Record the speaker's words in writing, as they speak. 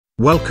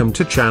Welcome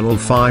to channel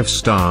 5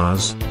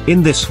 stars.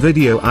 In this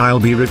video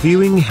I'll be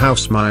reviewing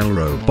Housmile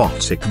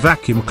Robotic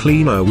Vacuum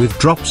Cleaner with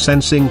drop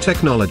sensing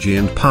technology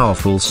and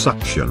powerful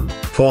suction,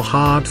 for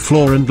hard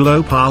floor and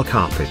low pile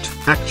carpet.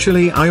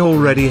 Actually I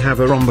already have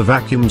a Roomba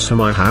vacuums for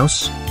my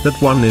house,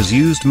 that one is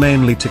used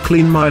mainly to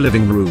clean my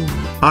living room.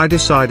 I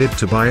decided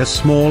to buy a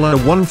smaller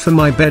one for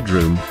my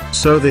bedroom,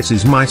 so this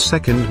is my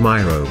second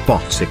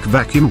robotic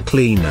vacuum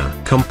cleaner.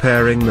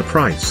 Comparing the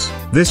price,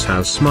 this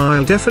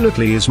Housmile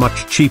definitely is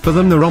much cheaper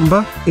than the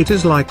Roomba. It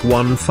is like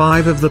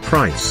 1/5 of the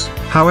price.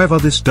 However,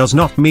 this does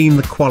not mean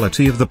the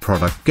quality of the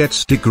product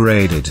gets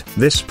degraded.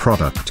 This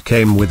product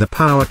came with a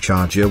power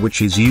charger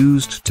which is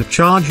used to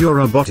charge your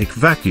robotic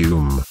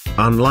vacuum,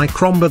 unlike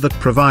Roomba that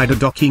provide a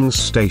docking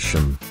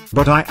station.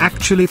 But I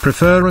actually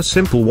prefer a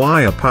simple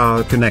wire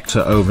power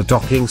connector over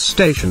docking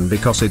station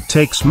because it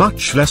takes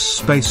much less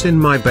space in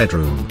my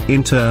bedroom.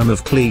 In terms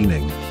of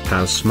cleaning,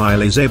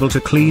 Housmile is able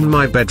to clean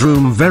my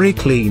bedroom very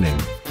cleaning,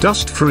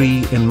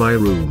 dust-free in my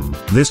room.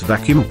 This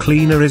vacuum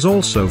cleaner is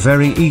also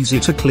very easy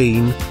to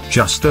clean.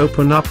 Just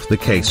open up the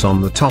case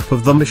on the top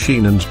of the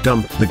machine and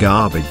dump the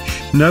garbage.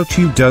 Note,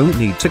 you don't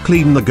need to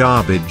clean the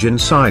garbage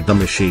inside the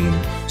machine,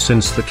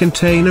 since the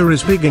container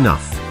is big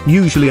enough.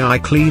 Usually I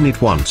clean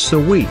it once a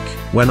week.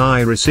 When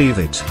I receive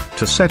it,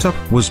 to set up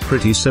was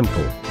pretty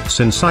simple,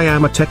 since I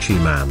am a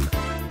techie man.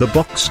 The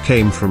box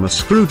came from a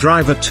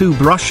screwdriver, 2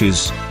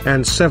 brushes,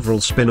 and several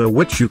spinner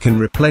which you can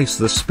replace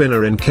the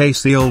spinner in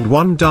case the old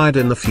one died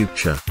in the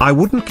future. I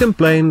wouldn't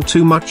complain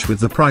too much with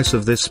the price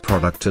of this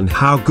product and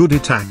how good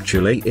it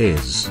actually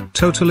is.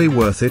 Totally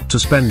worth it to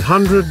spend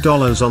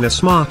 $100 on a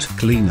smart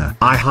cleaner.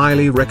 I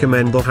highly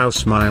recommend the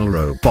Housmile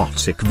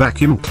Robotic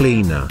Vacuum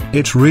Cleaner.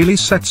 It really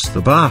sets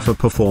the bar for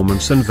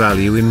performance and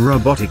value in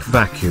robotic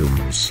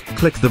vacuums.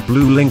 Click the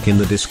blue link in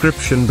the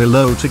description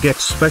below to get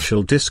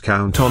special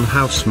discount on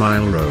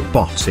Housmile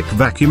Robotic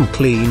Vacuum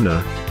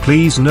Cleaner.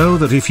 Please know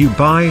that if you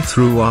buy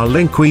through our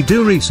link we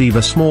do receive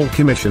a small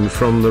commission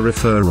from the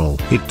referral.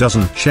 It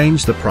doesn't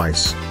change the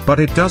price, but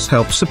it does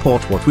help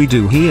support what we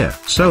do here.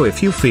 So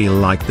if you feel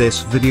like this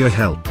video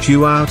helped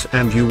you out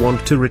and you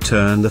want to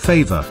return the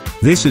favor,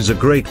 this is a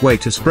great way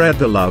to spread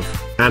the love,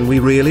 and we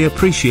really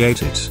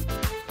appreciate it.